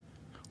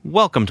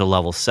Welcome to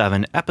Level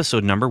 7,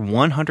 episode number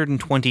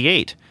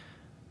 128.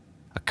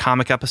 A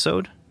comic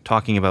episode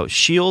talking about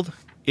S.H.I.E.L.D.,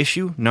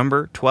 issue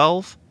number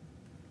 12,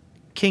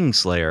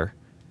 Kingslayer,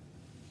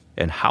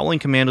 and Howling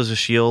Commandos of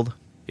S.H.I.E.L.D.,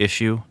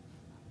 issue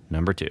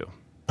number 2.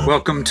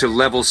 Welcome to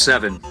Level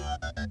 7,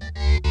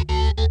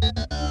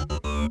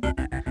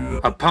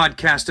 a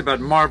podcast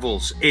about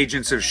Marvel's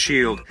Agents of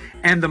S.H.I.E.L.D.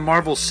 and the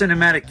Marvel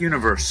Cinematic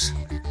Universe.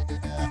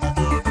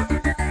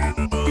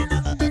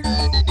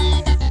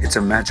 It's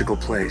a magical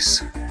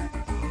place.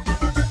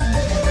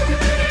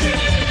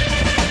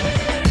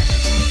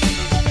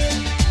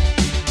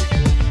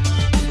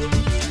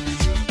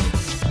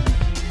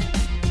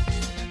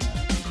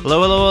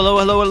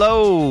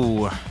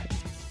 Hello.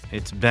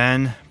 It's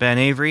Ben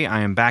Avery.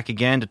 I am back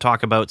again to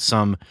talk about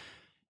some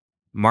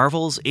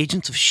Marvel's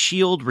Agents of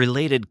S.H.I.E.L.D.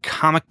 related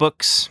comic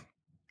books.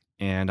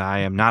 And I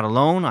am not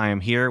alone. I am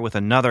here with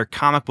another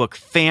comic book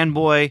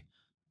fanboy,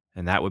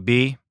 and that would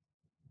be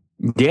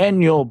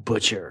Daniel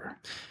Butcher.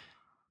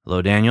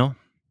 Hello, Daniel.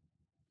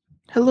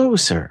 Hello,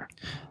 sir.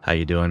 How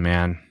you doing,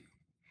 man?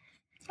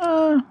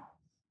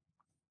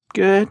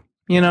 Good.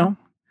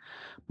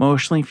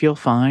 Emotionally feel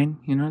fine.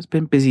 It's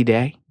been a busy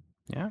day.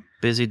 Yeah,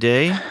 busy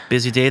day.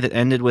 Busy day that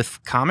ended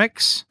with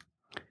comics.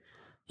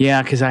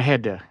 Yeah, because I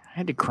had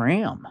to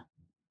cram.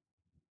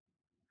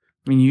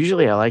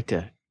 Usually I like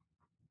to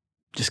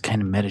just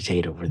kind of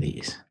meditate over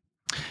these,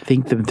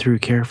 think them through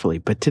carefully.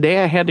 But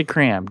today I had to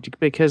cram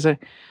because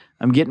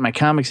I'm getting my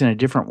comics in a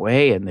different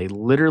way, and they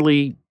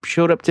literally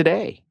showed up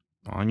today.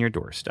 On your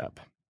doorstep.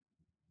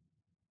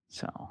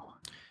 So.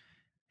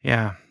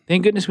 Yeah.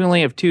 Thank goodness we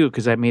only have two,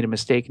 because I made a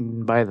mistake and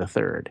didn't buy the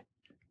third.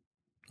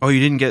 Oh, you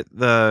didn't get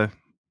the...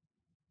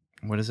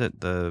 What is it?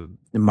 The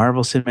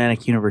Marvel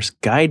Cinematic Universe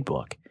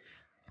Guidebook.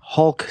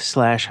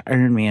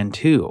 Hulk/Iron Man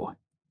 2.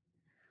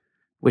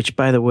 Which,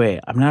 by the way,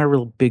 I'm not a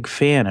real big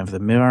fan of the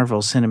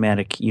Marvel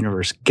Cinematic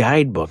Universe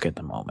Guidebook at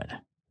the moment.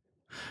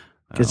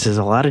 Because there's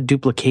a lot of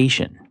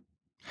duplication.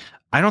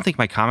 I don't think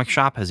my comic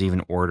shop has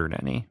even ordered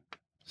any.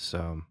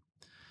 So,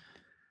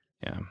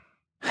 yeah.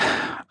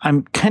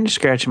 I'm kind of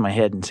scratching my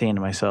head and saying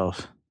to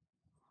myself,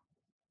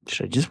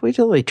 should I just wait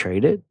till they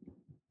trade it?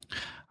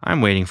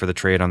 I'm waiting for the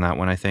trade on that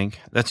one, I think.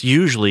 That's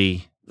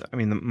usually,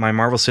 my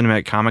Marvel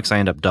Cinematic Comics, I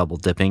end up double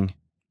dipping.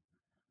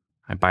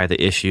 I buy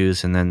the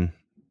issues and then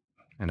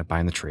end up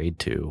buying the trade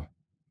too.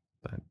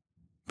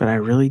 But I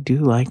really do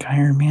like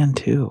Iron Man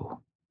 2.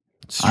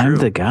 It's true. I'm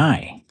the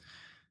guy.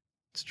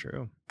 It's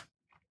true.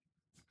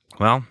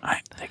 Well,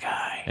 I'm the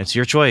guy. It's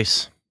your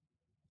choice.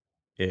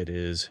 It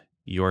is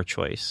your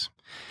choice.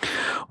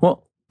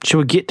 Well, should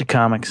we get to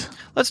comics?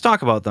 Let's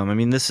talk about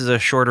them. This is a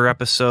shorter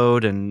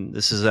episode, and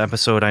this is an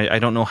episode I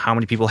don't know how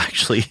many people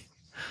actually...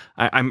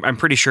 I'm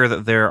pretty sure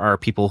that there are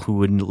people who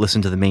would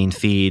listen to the main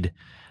feed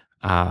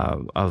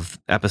of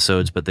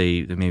episodes, but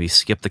they maybe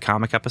skip the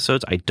comic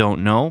episodes. I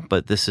don't know,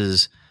 but this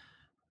is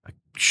a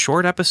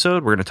short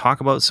episode. We're going to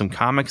talk about some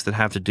comics that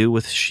have to do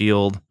with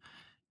S.H.I.E.L.D.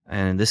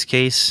 And in this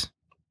case,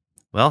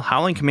 well,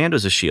 Howling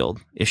Commandos of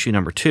S.H.I.E.L.D., issue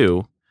number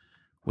 2,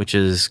 which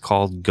is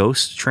called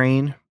Ghost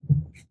Train.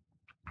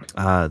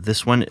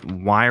 This one,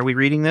 why are we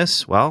reading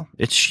this? Well,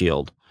 it's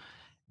S.H.I.E.L.D.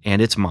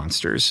 and it's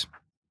monsters.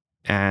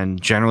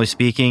 And generally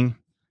speaking,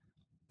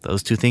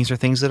 those two things are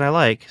things that I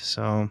like.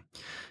 So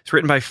it's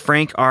written by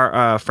Frank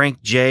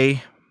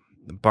J.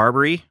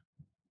 Barbary,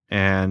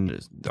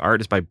 and the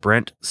art is by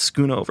Brent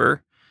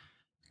Schoonover.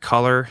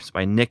 Color is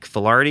by Nick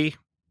Filardi.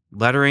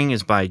 Lettering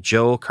is by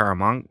Joe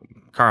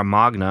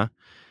Caramagna.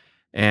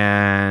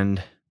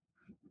 And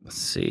let's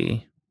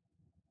see.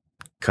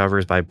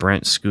 Covers by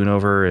Brent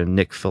Schoonover and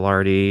Nick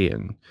Filardi,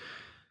 and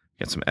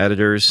got some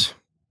editors.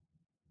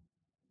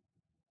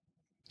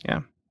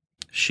 Yeah.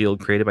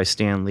 S.H.I.E.L.D. created by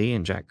Stan Lee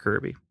and Jack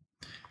Kirby.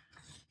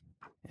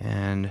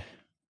 And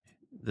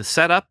the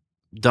setup,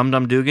 Dum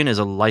Dum Dugan is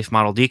a life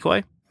model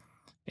decoy,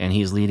 and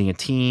he's leading a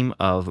team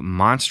of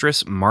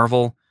monstrous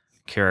Marvel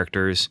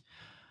characters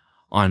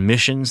on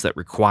missions that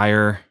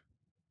require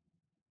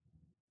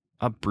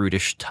a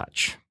brutish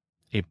touch.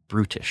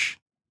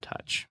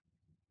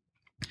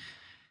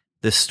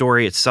 This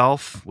story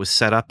itself was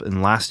set up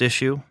in last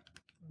issue.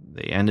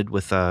 They ended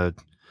with a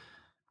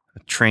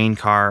train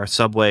car, a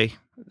subway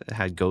that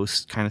had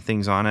ghost kind of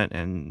things on it.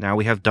 And now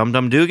we have Dum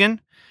Dum Dugan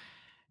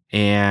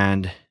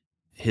and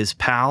his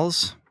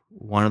pals.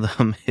 One of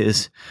them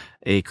is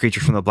a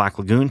creature from the Black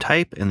Lagoon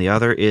type, and the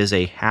other is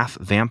a half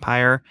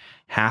vampire,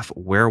 half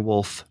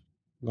werewolf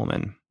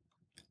woman.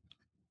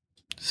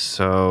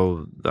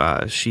 So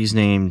she's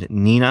named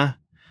Nina,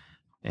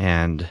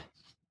 and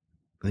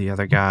the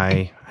other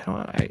guy,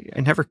 I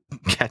never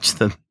catch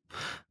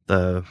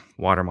the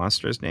water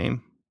monster's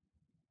name.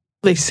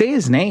 They say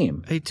his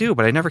name. I do,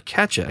 but I never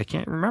catch it. I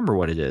can't remember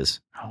what it is.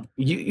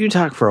 You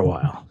talk for a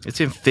while. It's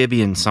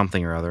amphibian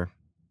something or other.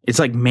 It's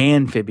like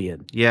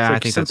Manphibian. Yeah, like I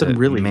think something that's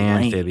really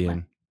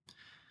Manphibian.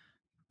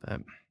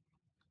 But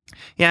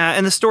yeah,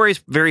 and the story is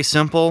very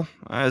simple.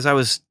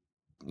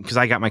 Because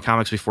I got my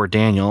comics before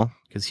Daniel,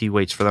 because he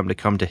waits for them to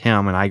come to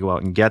him, and I go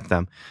out and get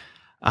them.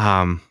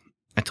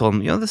 I told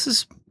him,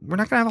 we're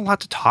not going to have a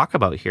lot to talk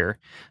about here.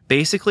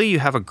 Basically, you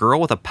have a girl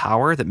with a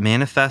power that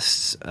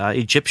manifests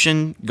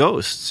Egyptian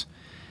ghosts,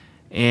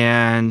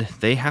 and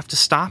they have to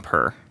stop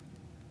her.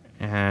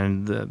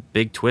 And the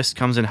big twist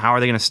comes in, how are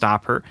they going to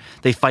stop her?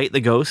 They fight the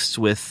ghosts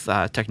with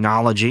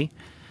technology,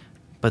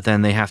 but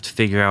then they have to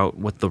figure out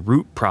what the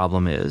root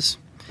problem is.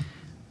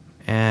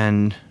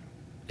 And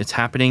it's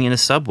happening in a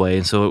subway,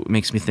 and so it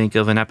makes me think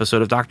of an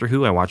episode of Doctor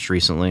Who I watched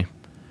recently,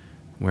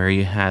 where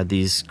you had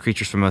these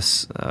creatures from a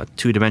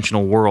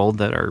two-dimensional world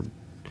that are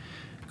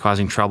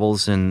causing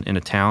troubles in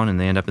a town, and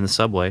they end up in the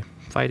subway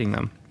fighting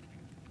them.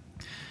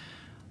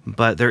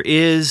 But there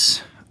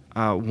is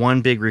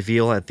one big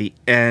reveal at the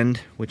end,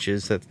 which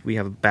is that we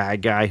have a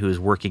bad guy who is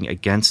working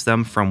against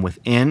them from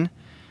within,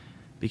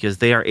 because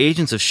they are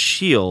agents of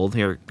S.H.I.E.L.D.,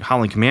 they are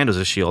Howling Commandos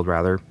of S.H.I.E.L.D.,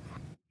 rather,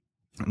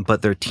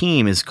 but their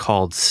team is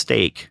called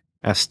Stake,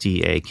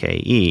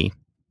 S-T-A-K-E,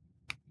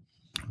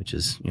 which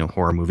is,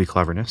 horror movie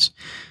cleverness.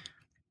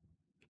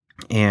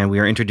 And we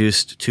are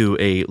introduced to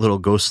a little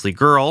ghostly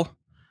girl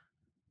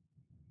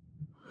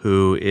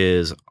who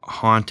is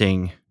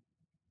haunting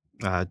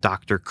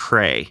Dr.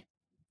 Cray,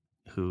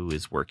 who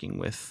is working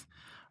with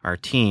our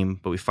team.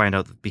 But we find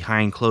out that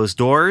behind closed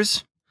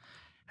doors,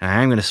 and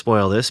I'm going to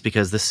spoil this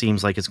because this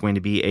seems like it's going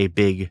to be a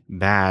big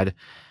bad,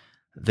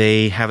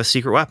 they have a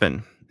secret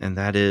weapon, and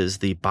that is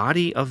the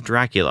body of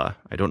Dracula.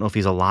 I don't know if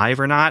he's alive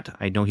or not.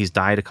 I know he's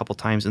died a couple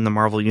times in the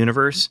Marvel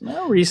Universe.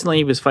 Well, recently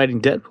he was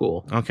fighting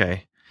Deadpool.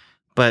 Okay.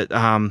 But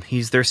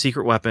he's their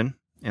secret weapon,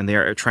 and they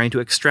are trying to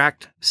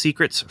extract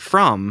secrets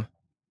from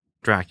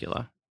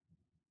Dracula.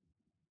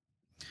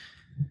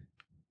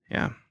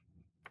 Yeah.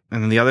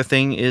 And then the other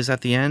thing is, at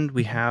the end,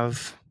 we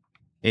have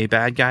a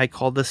bad guy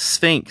called the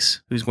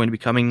Sphinx, who's going to be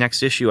coming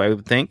next issue, I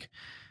would think,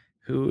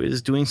 who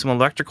is doing some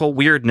electrical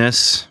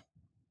weirdness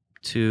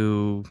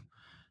to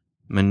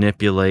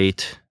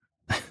manipulate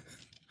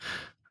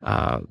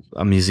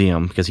a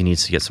museum because he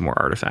needs to get some more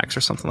artifacts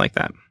or something like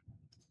that.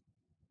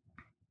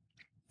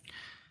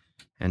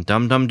 And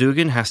Dum Dum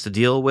Dugan has to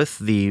deal with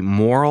the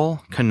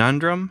moral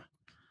conundrum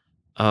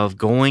of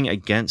going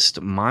against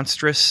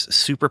monstrous,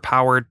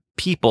 superpowered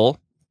people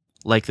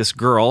like this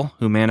girl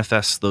who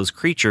manifests those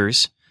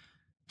creatures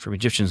from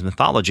Egyptian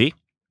mythology.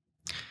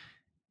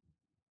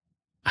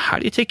 How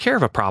do you take care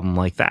of a problem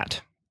like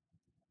that?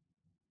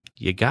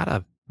 You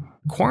gotta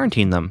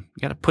quarantine them.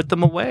 You gotta put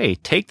them away,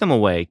 take them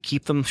away,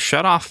 keep them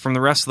shut off from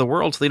the rest of the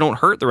world so they don't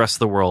hurt the rest of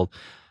the world.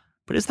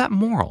 But is that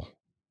moral?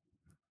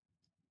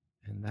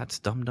 And that's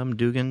Dum Dum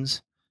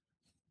Dugan's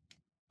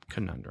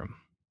conundrum.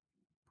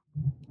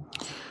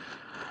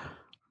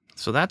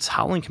 So that's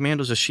Howling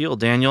Commandos of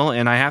S.H.I.E.L.D., Daniel.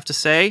 And I have to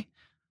say,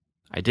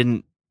 I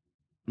didn't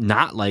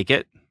not like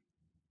it.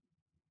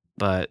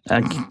 But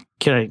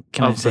can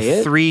I say the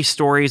it? 3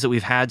 stories that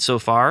we've had so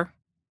far,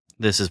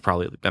 this has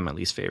probably been my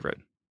least favorite.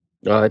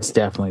 Oh, it's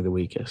definitely the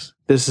weakest.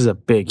 This is a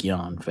big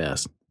yawn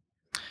fest.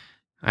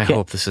 I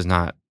hope this is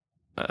not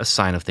a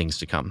sign of things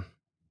to come.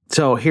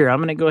 So here, I'm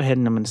going to go ahead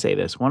and I'm going to say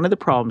this. One of the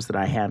problems that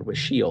I had with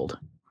S.H.I.E.L.D.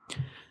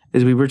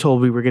 is we were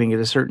told we were going to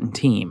get a certain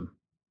team.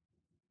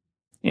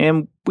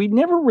 And we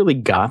never really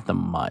got them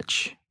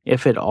much,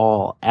 if at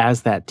all,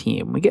 as that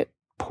team. We get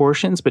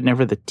portions, but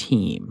never the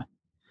team.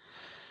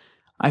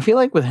 I feel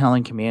like with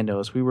Howling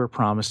Commandos, we were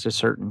promised a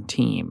certain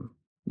team.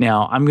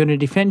 Now, I'm going to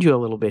defend you a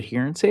little bit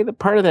here and say that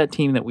part of that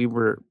team that we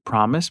were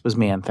promised was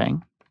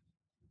Man-Thing.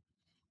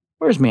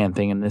 Where's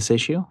Man-Thing in this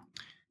issue?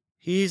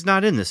 He's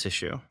not in this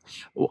issue.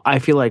 I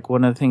feel like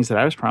one of the things that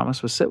I was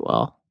promised was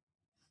Sitwell.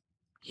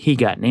 He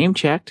got name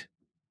checked.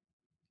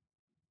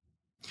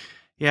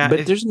 Yeah,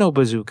 but there's no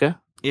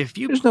bazooka.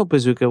 There's no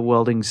bazooka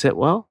welding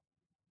Sitwell.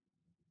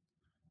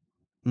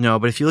 No,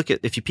 but if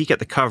you peek at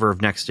the cover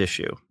of next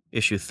issue,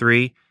 issue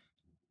 3,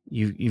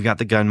 you've got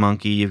the gun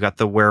monkey, you've got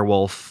the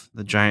werewolf,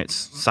 the giant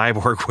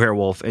cyborg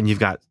werewolf, and you've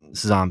got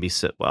zombie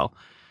Sitwell,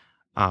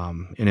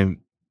 in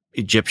an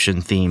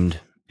Egyptian themed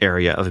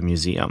area of a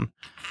museum.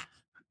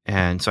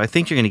 And so I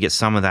think you're going to get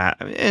some of that.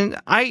 And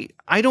I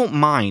don't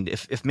mind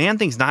if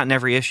Man-Thing's not in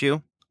every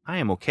issue. I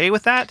am okay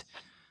with that.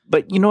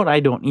 But you know what I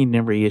don't need in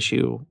every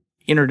issue?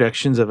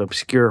 Introductions of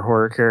obscure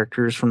horror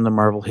characters from the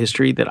Marvel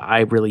history that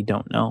I really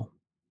don't know.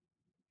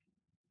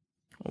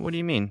 What do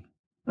you mean?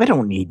 I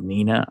don't need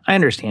Nina. I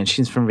understand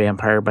she's from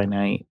Vampire by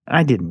Night.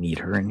 I didn't need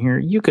her in here.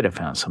 You could have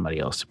found somebody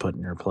else to put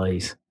in her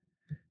place.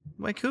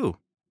 Like who?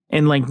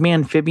 And like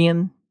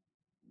Manphibian,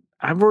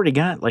 I've already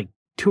got like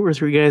 2 or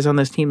 3 guys on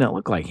this team that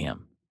look like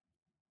him.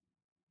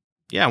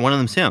 Yeah, one of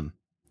them's him.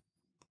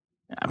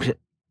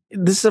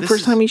 This is the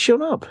first time he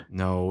showed up.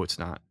 No, it's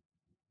not.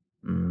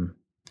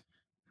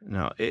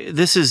 No,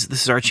 this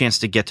is our chance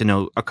to get to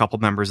know a couple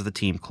members of the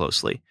team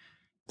closely.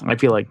 I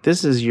feel like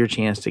this is your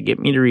chance to get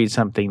me to read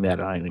something that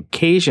on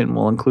occasion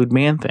will include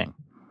Man-Thing.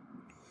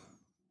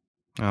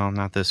 Well,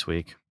 not this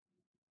week.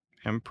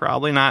 And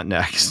probably not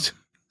next.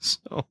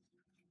 So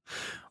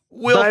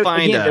we'll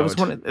find out. That was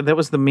one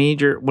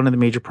of the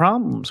major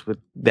problems with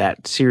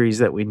that series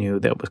that we knew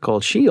that was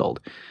called S.H.I.E.L.D.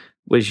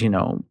 was,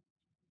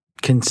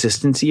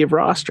 consistency of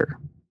roster.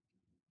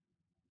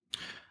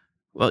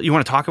 Well, you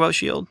want to talk about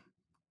S.H.I.E.L.D.?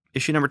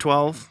 issue number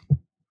 12,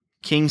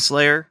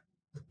 Kingslayer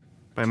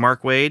by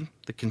Mark Waid,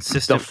 the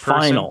consistent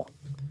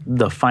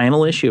the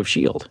final issue of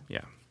S.H.I.E.L.D.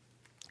 Yeah.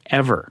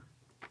 Ever.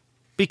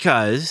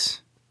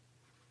 Because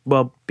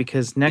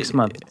next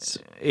month it's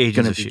Agents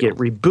going of to S.H.I.E.L.D. get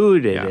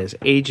rebooted as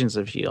Agents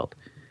of S.H.I.E.L.D.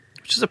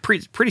 Which is a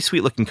pretty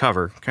sweet looking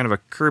cover, kind of a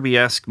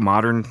Kirby-esque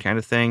modern kind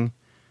of thing.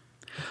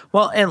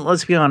 Well, and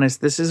let's be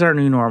honest, this is our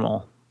new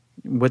normal.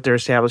 What they're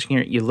establishing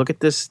here, you look at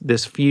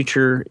this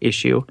future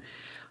issue,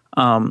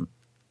 and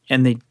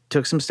they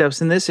took some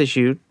steps in this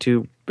issue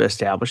to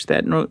establish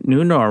that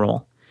new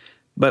normal.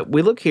 But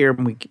we look here,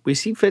 and we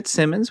see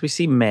Fitzsimmons, we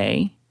see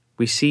May,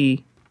 we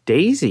see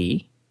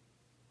Daisy,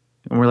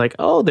 and we're like,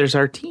 oh, there's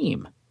our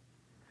team.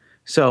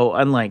 So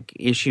unlike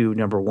issue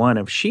number 1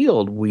 of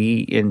S.H.I.E.L.D.,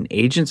 we in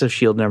Agents of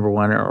S.H.I.E.L.D. number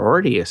 1 are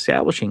already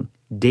establishing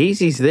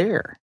Daisy's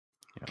there.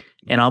 Yeah.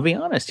 And I'll be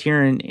honest,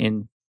 here in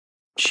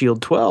S.H.I.E.L.D.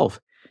 12,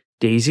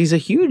 Daisy's a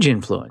huge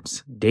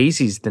influence.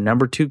 Daisy's the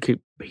number 2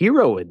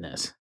 hero in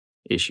this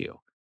issue.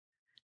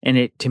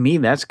 And to me,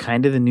 that's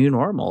kind of the new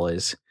normal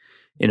is,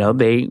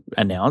 they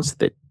announced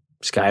that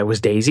Skye was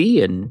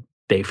Daisy and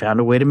they found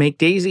a way to make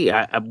Daisy.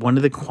 One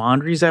of the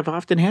quandaries I've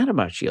often had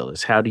about S.H.I.E.L.D.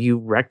 is how do you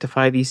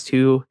rectify these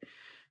two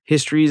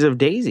histories of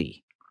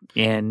Daisy?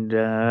 And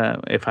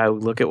if I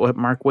look at what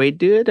Mark Waid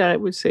did, I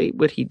would say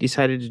what he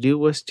decided to do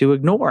was to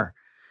ignore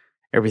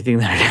everything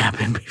that had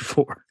happened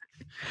before.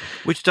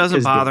 Which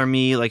doesn't bother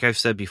me, like I've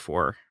said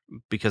before,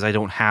 because I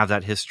don't have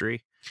that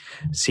history.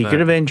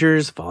 Secret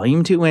Avengers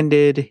Volume 2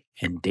 ended,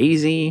 and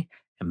Daisy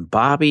and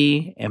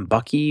Bobby and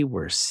Bucky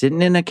were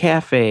sitting in a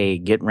cafe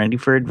getting ready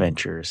for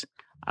adventures.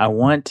 I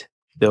want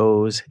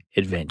those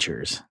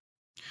adventures.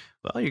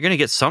 Well, you're going to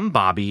get some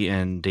Bobby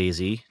and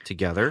Daisy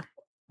together.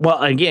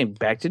 Well, again,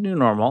 back to new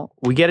normal.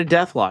 We get a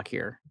Deathlock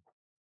here.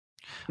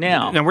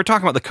 Now we're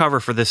talking about the cover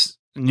for this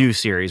new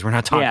series. We're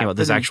not talking about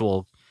this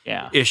actual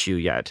issue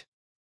yet.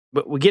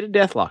 But we get a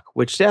Deathlock.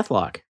 Which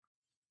Deathlock?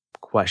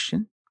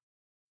 Question.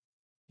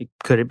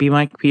 Could it be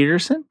Mike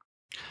Peterson?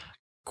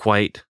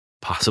 Quite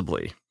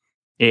possibly.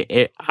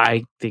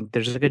 I think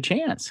there's a good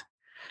chance.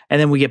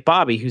 And then we get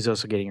Bobby, who's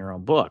also getting her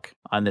own book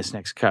on this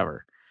next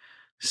cover.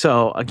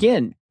 So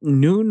again,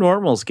 new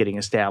normals getting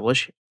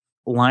established,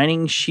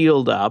 lining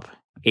S.H.I.E.L.D. up,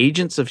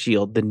 Agents of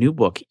S.H.I.E.L.D., the new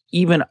book,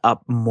 even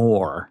up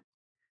more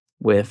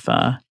with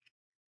what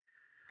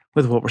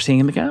we're seeing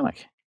in the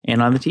comic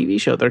and on the TV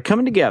show. They're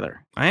coming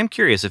together. I am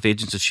curious if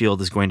Agents of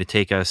S.H.I.E.L.D. is going to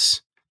take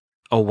us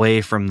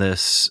away from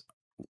this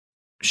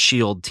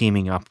S.H.I.E.L.D.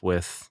 teaming up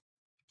with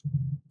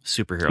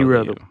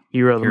superhero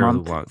hero of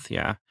the month.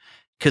 Yeah,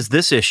 because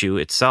this issue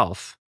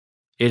itself,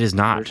 it is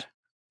not.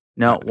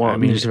 No, well, I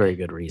mean, there's a very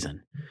good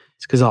reason.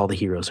 It's because all the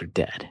heroes are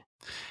dead.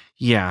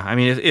 Yeah, I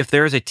mean, if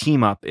there's a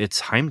team up, it's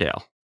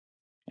Heimdall.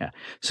 Yeah.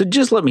 So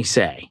just let me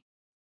say,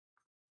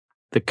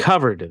 the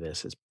cover to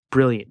this is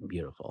brilliant and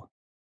beautiful.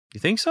 You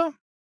think so?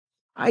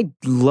 I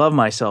love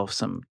myself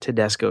some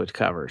Tedesco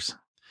covers.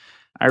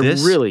 I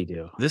really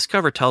do. This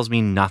cover tells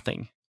me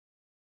nothing.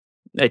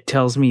 It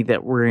tells me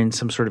that we're in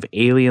some sort of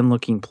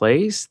alien-looking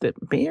place that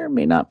may or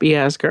may not be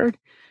Asgard,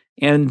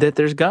 and that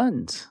there's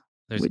guns.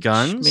 There's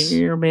guns?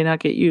 May or may not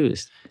get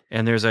used.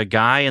 And there's a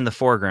guy in the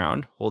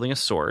foreground holding a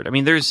sword. I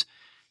mean,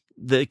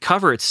 the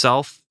cover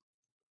itself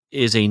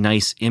is a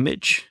nice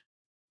image,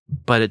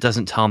 but it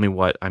doesn't tell me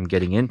what I'm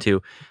getting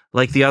into.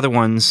 Like the other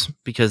ones,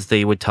 because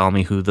they would tell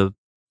me who the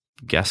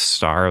guest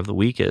star of the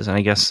week is. And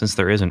I guess since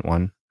there isn't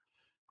one,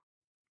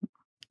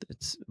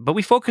 but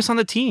we focus on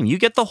the team. You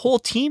get the whole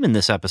team in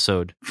this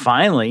episode.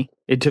 Finally,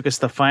 it took us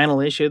the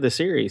final issue of the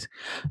series.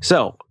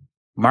 So,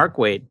 Mark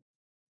Waid,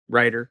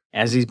 writer,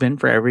 as he's been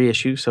for every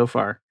issue so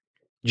far.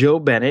 Joe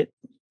Bennett,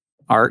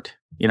 art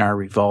in our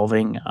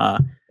revolving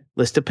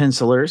list of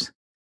pencilers.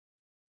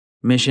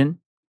 Mission,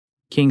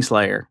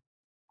 Kingslayer.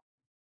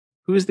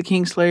 Who is the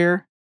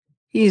Kingslayer?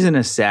 He's an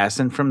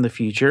assassin from the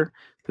future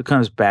who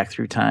comes back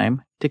through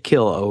time to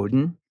kill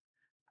Odin.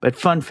 But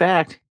fun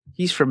fact,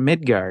 he's from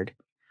Midgard,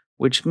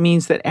 which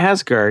means that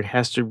Asgard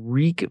has to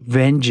wreak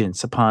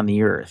vengeance upon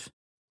the earth,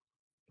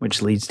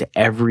 which leads to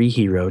every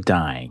hero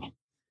dying,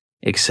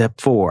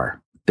 except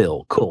for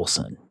Bill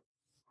Coulson.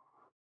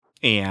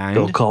 And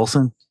Bill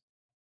Coulson?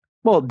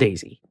 Well,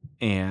 Daisy.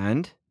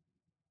 And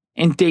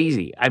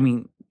Daisy. I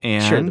mean,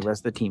 and sure, the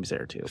rest of the team's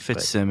there too.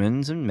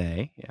 Fitzsimmons and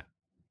May. Yeah.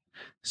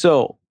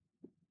 So,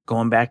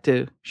 going back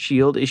to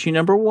S.H.I.E.L.D. issue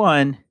number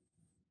 1,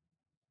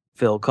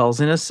 Phil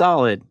calls in a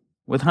solid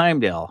with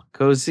Heimdall,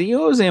 because he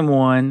owes him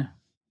one,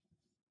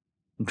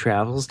 and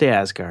travels to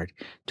Asgard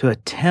to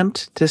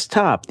attempt to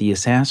stop the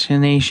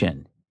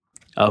assassination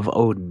of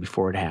Odin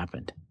before it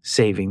happened,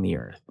 saving the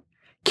Earth.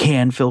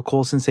 Can Phil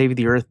Coulson save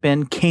the Earth,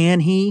 Ben?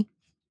 Can he?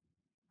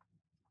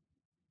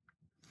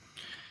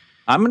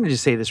 I'm going to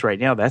just say this right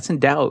now. That's in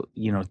doubt.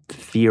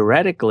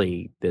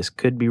 Theoretically, this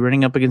could be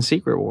running up against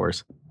Secret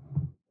Wars.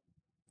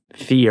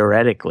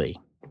 Theoretically.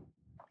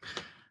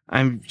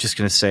 I'm just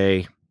going to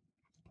say,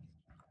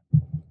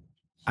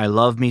 I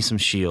love me some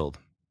S.H.I.E.L.D.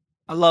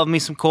 I love me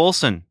some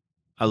Coulson.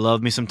 I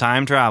love me some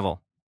time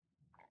travel.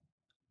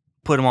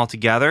 Put them all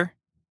together.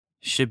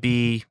 Should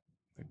be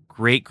a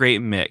great,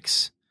 great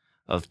mix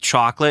of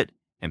chocolate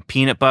and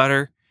peanut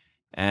butter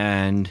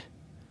and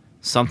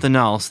something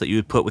else that you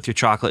would put with your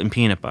chocolate and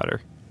peanut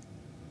butter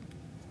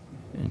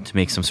and to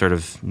make some sort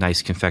of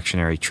nice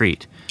confectionery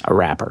treat. A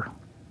wrapper.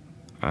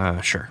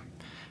 Sure.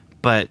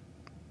 But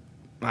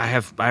I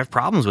have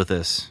problems with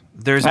this.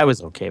 I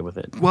was okay with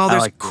it. Well,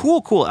 there's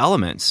cool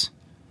elements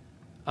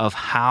of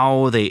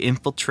how they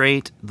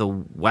infiltrate the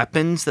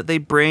weapons that they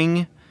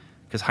bring.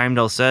 Because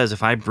Heimdall says,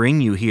 if I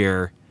bring you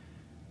here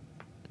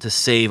to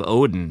save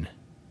Odin,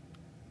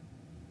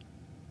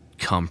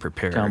 come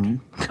prepared.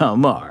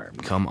 Come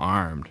armed. Come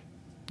armed.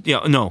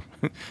 Yeah, no.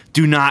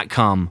 Do not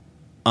come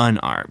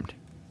unarmed.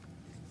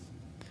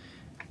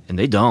 And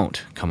they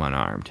don't come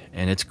unarmed.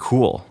 And it's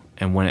cool.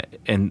 And when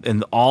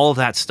and all of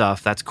that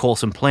stuff, that's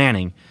Coulson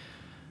planning.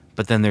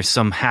 But then there's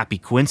some happy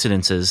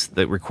coincidences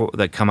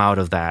that come out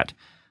of that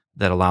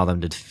allow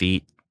them to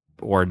defeat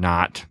or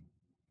not.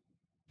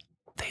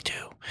 They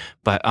do.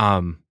 But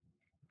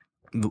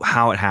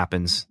how it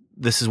happens,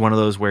 this is one of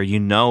those where you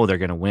know they're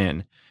going to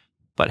win,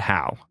 but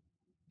how?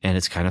 And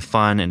it's kind of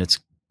fun, and it's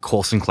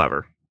Coulson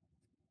clever.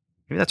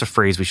 Maybe that's a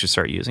phrase we should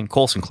start using.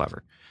 Coulson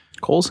clever.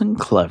 Coulson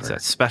clever. It's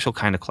that special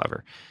kind of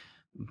clever.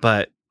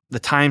 But the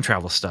time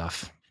travel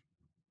stuff,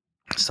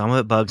 some of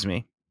it bugs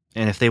me.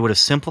 And if they would have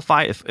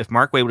simplified, if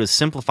Mark Waid would have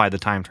simplified the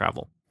time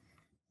travel,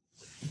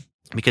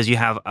 because you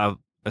have a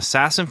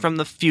assassin from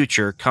the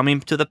future coming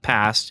to the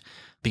past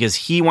because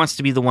he wants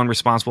to be the one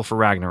responsible for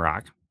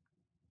Ragnarok.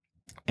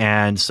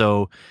 And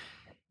so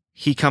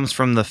he comes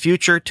from the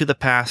future to the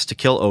past to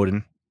kill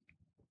Odin,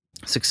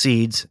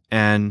 succeeds,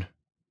 and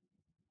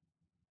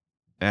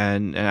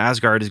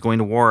Asgard is going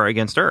to war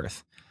against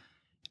Earth.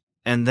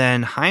 And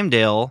then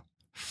Heimdall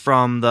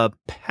from the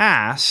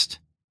past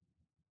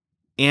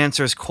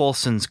answers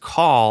Coulson's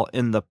call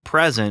in the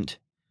present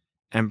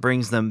and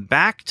brings them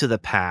back to the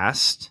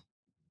past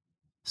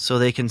so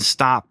they can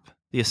stop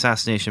the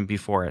assassination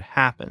before it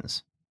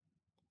happens.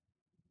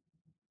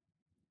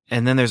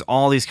 And then there's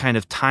all these kind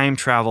of time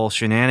travel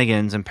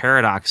shenanigans and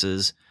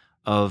paradoxes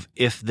of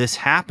if this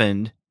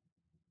happened,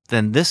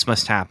 then this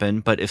must happen.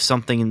 But if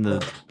something in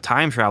the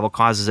time travel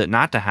causes it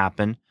not to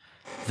happen,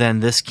 then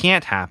this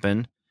can't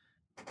happen.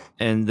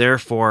 And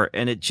therefore,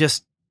 and it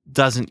just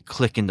doesn't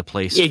click into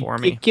place for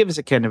me. It gives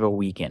it kind of a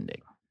weak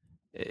ending.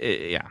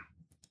 Yeah.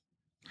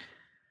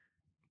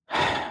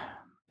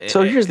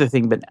 So here's the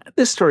thing, but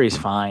this story is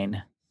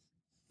fine.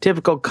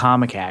 Typical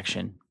comic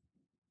action.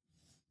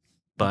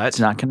 But it's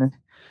not going to...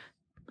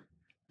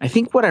 I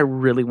think what I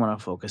really want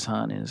to focus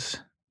on is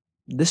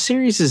this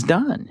series is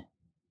done.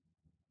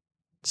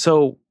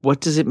 So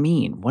what does it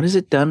mean? What has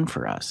it done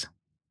for us?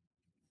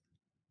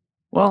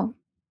 Well,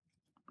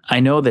 I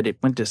know that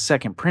it went to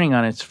second printing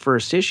on its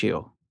first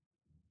issue.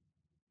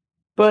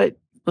 But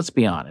let's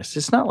be honest.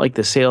 It's not like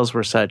the sales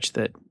were such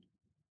that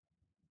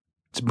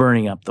it's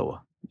burning up the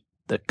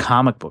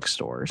comic book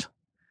stores.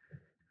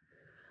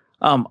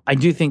 I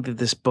do think that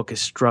this book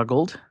has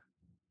struggled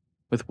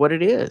with what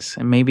it is,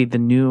 and maybe the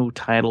new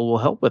title will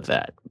help with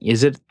that.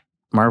 Is it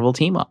Marvel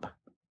Team Up?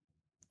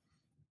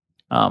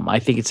 I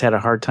think it's had a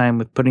hard time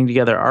with putting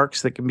together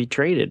arcs that can be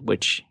traded,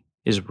 which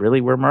is really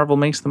where Marvel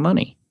makes the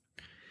money.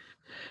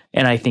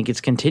 And I think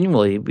it's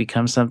continually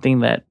become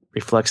something that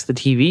reflects the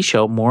TV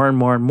show more and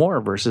more and more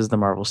versus the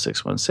Marvel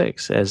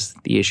 616 as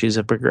the issues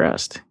have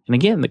progressed. And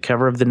again, the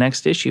cover of the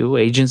next issue,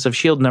 Agents of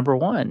S.H.I.E.L.D.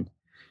 #1,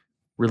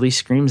 really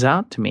screams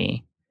out to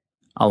me,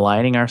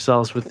 aligning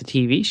ourselves with the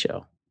TV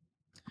show.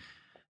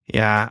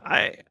 Yeah,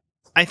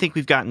 I think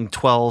we've gotten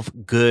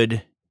 12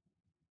 good,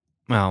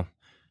 well,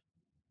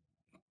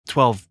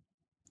 12,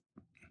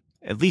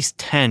 at least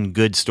 10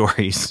 good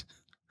stories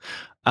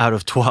out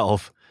of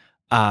 12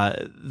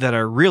 that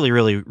are really,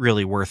 really,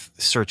 really worth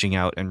searching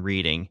out and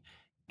reading.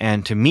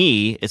 And to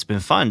me, it's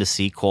been fun to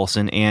see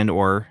Coulson and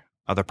or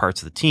other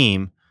parts of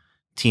the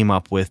team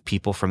up with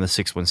people from the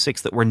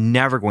 616 that we're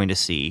never going to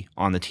see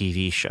on the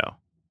TV show.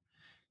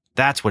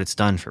 That's what it's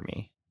done for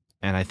me.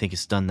 And I think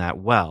it's done that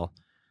well.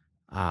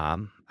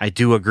 I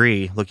do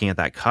agree, looking at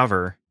that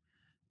cover,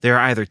 they're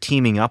either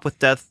teaming up with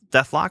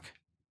Deathlock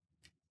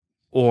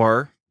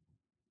or,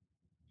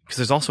 because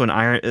there's also an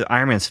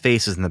Iron Man's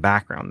face is in the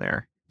background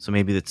there. So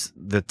maybe it's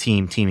the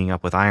team teaming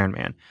up with Iron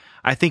Man.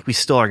 I think we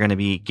still are going to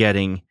be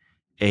getting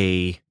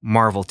a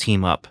Marvel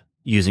team up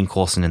using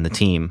Coulson and the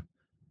team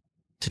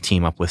to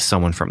team up with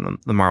someone from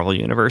the Marvel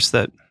universe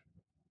that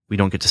we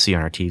don't get to see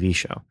on our TV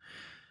show.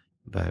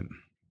 But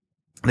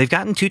they've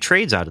gotten 2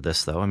 trades out of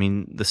this, though. I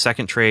mean, the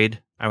second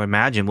trade, I would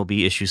imagine, will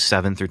be issues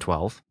 7 through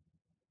 12.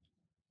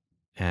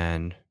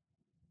 And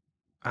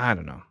I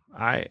don't know.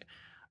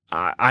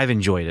 I've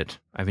enjoyed it.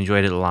 I've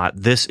enjoyed it a lot.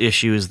 This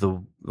issue is the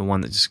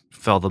one that just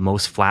fell the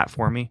most flat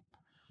for me.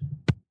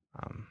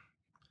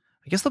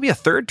 I guess there'll be a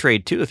third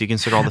trade, too, if you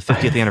consider all the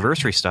 50th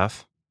anniversary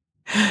stuff.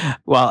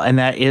 Well, and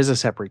that is a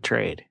separate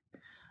trade.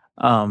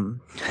 Have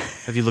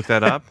you looked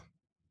that up?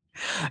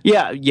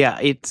 Yeah.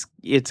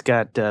 It's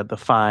got the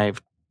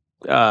 5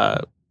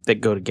 that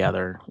go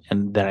together,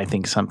 and then I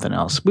think something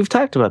else. We've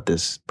talked about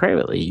this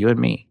privately, you and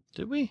me.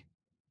 Did we?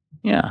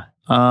 Yeah.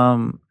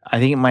 I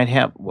think it might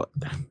have.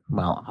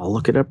 Well, I'll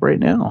look it up right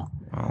now.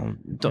 Well,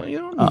 you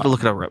don't need to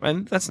look it up.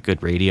 And that's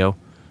good radio.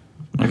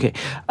 Okay.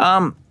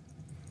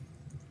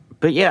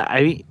 But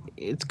yeah,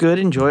 it's good,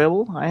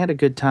 enjoyable. I had a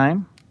good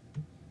time.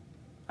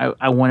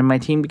 I wanted my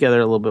team together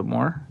a little bit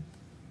more.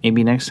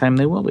 Maybe next time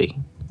they will be.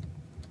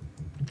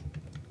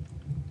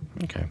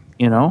 Okay.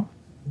 You know?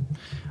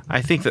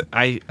 I think that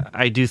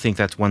I do think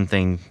that's one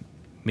thing,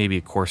 maybe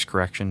a course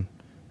correction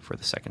for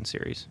the second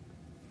series.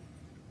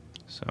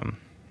 So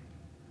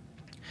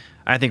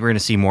I think we're going to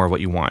see more of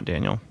what you want,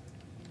 Daniel.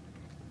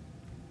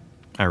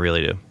 I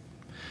really do.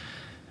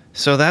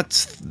 So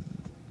that's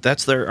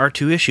our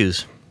two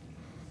issues.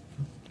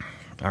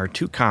 Our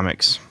two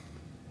comics.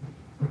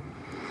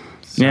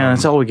 So, yeah,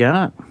 that's all we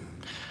got.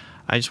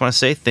 I just want to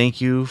say thank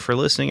you for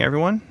listening,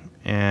 everyone.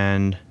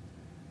 And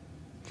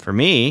for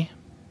me,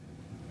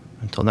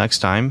 until next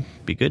time,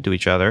 be good to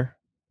each other.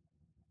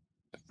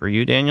 For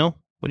you, Daniel,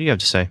 what do you have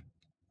to say?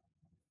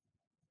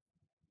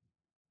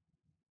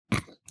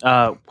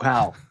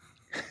 Wow.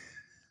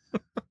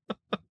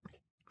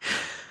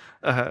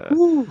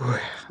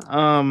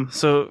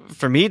 So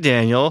for me,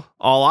 Daniel,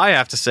 all I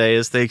have to say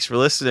is thanks for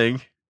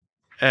listening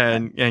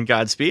and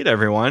Godspeed,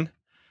 everyone.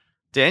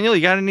 Daniel,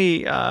 you got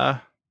any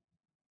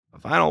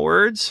final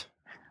words?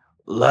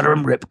 Let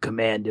 'em rip,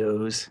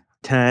 commandos.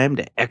 Time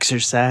to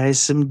exercise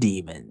some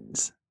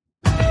demons.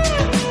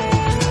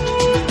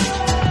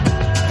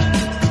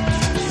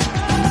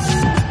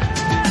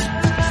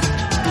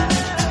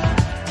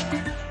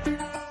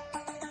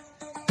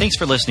 Thanks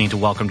for listening to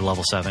Welcome to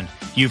Level 7.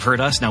 You've heard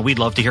us, now we'd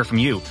love to hear from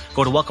you.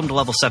 Go to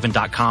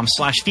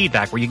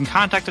welcometolevel7.com/feedback where you can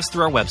contact us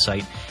through our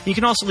website. You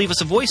can also leave us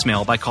a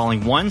voicemail by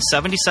calling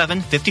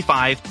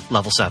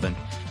 1-77-55-Level 7.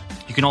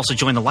 You can also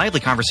join the lively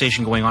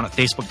conversation going on at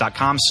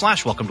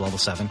facebook.com/welcome to level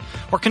 7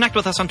 or connect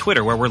with us on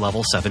Twitter where we're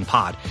Level 7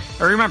 Pod.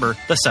 Or remember,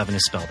 the 7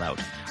 is spelled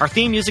out. Our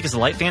theme music is The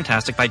Light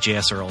Fantastic by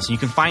J.S. Earls, and you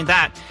can find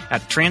that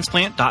at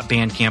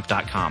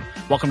transplant.bandcamp.com.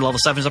 Welcome to Level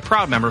 7 is a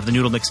proud member of the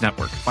Noodle Mix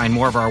Network. Find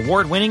more of our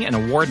award-winning and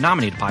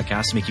award-nominated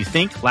podcasts to make you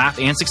think, laugh,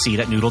 and succeed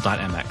at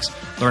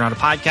noodle.mx. Learn how to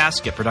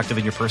podcast, get productive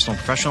in your personal and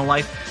professional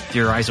life,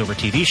 theorize over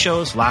TV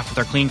shows, laugh with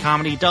our clean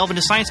comedy, delve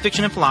into science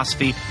fiction and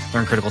philosophy,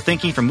 learn critical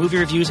thinking from movie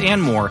reviews,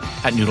 and more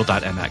at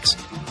noodle.mx.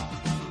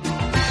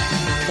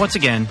 Once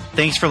again,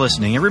 thanks for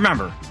listening, and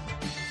remember,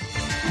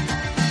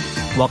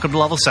 welcome to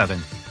Level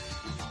 7.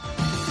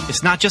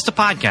 It's not just a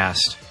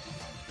podcast.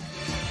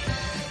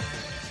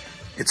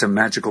 It's a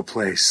magical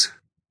place.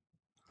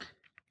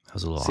 That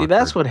was a little See, awkward.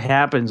 that's what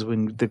happens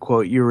when the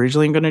quote you're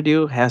originally going to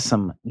do has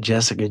some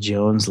Jessica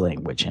Jones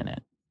language in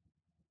it.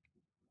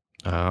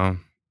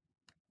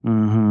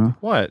 Mm-hmm.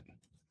 What?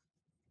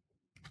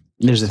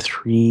 There's a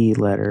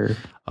 3-letter.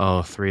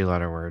 Oh,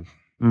 3-letter word.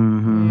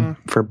 Mm-hmm.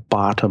 For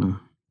bottom.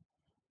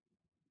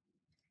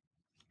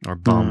 Or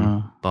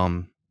bum.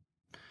 Bum.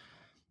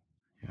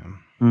 Yeah.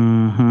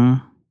 Mm-hmm.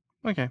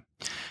 Okay.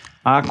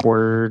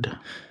 Awkward.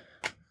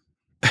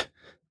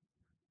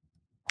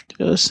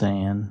 Just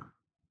saying.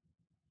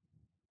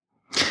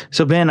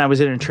 So, Ben, I was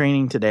in a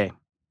training today.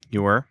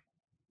 You were?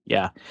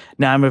 Yeah.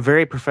 Now, I'm a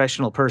very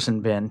professional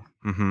person, Ben.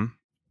 Mm-hmm.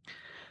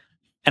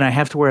 And I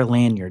have to wear a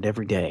lanyard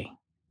every day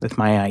with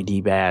my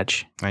ID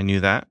badge. I knew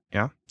that.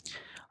 Yeah.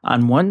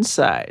 On one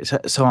side,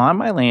 so on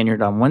my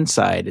lanyard, on one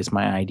side is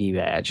my ID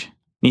badge,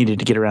 needed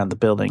to get around the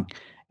building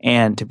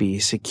and to be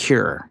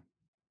secure.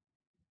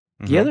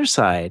 The other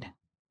side,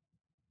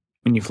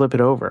 when you flip it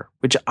over,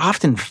 which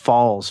often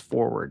falls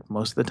forward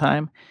most of the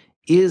time,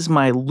 is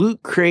my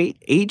Loot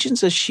Crate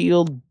Agents of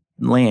S.H.I.E.L.D.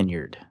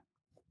 lanyard.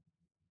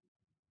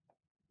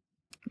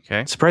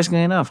 Okay.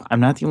 Surprisingly enough,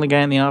 I'm not the only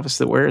guy in the office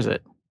that wears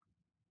it.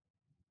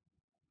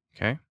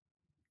 Okay.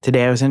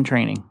 Today I was in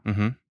training.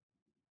 Mm-hmm.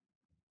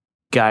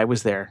 Guy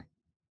was there.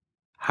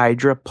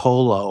 Hydra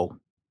Polo.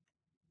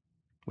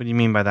 What do you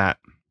mean by that?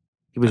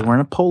 He was wearing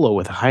a polo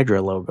with a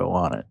Hydra logo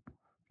on it.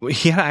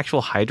 He had an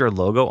actual Hydra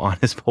logo on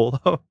his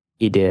polo?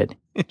 He did.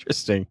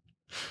 Interesting.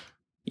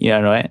 You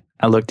know what?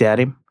 I looked at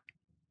him.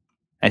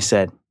 I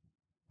said,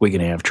 we're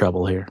going to have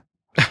trouble here.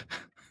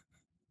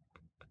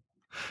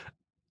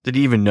 Did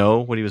he even know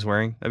what he was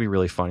wearing? That'd be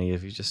really funny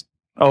if he just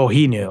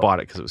He knew. bought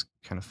it because it was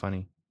kind of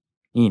funny.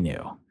 He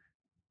knew.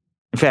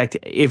 In fact,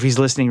 if he's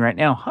listening right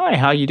now, hi,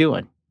 how you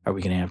doing? Are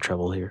we going to have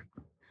trouble here?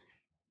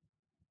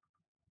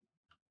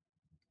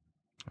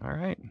 All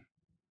right.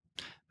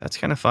 That's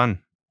kind of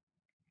fun.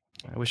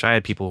 I wish I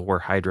had people who wear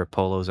Hydra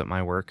polos at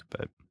my work,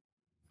 but...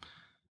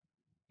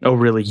 Oh,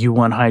 really? You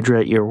want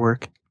Hydra at your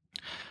work?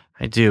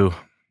 I do.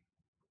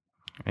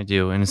 And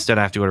instead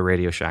I have to go to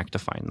Radio Shack to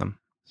find them.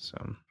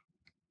 So...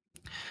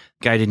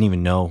 Guy didn't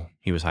even know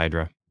he was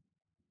Hydra.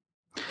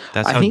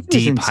 That's how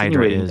deep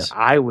Hydra is.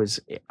 I was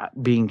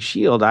being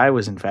S.H.I.E.L.D. I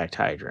was in fact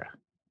Hydra.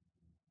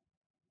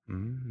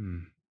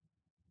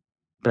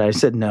 But I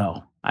said,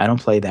 no, I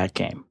don't play that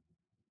game.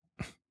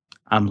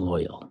 I'm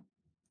loyal.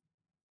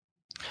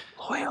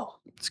 Loyal.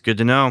 It's good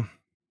to know.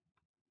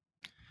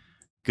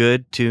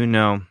 Good to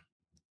know.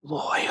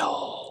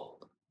 Loyal.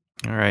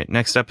 All right.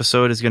 Next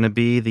episode is going to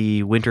be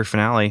the winter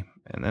finale.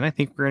 And then I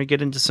think we're going to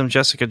get into some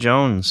Jessica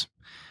Jones.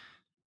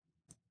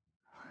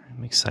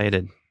 I'm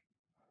excited.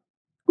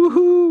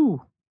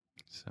 Woohoo!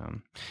 So,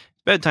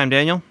 bedtime,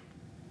 Daniel.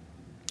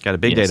 Got a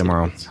big day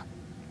tomorrow.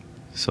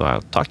 So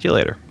I'll talk to you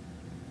later.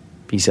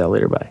 Peace out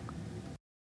later. Bye.